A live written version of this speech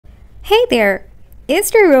Hey there!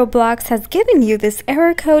 Is your Roblox has given you this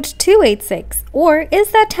error code 286, or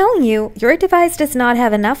is that telling you your device does not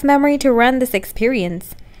have enough memory to run this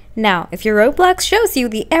experience? Now, if your Roblox shows you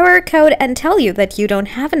the error code and tell you that you don't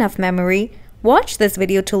have enough memory, watch this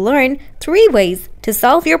video to learn 3 ways to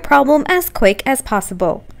solve your problem as quick as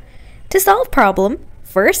possible. To solve problem,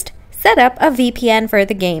 first, set up a VPN for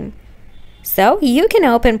the game. So you can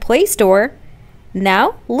open Play Store.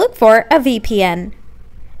 Now look for a VPN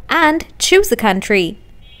and choose a country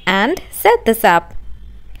and set this up.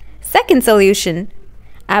 Second solution,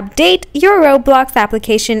 update your Roblox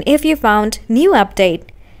application if you found new update.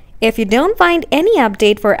 If you don't find any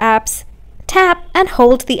update for apps, tap and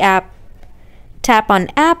hold the app. Tap on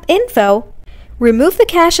App Info, remove the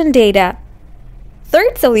cache and data.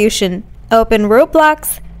 Third solution, open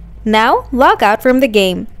Roblox. Now log out from the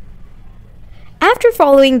game. After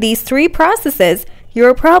following these 3 processes,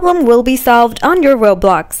 your problem will be solved on your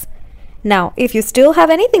Roblox. Now, if you still have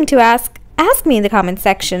anything to ask me in the comment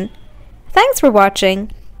section. Thanks for watching.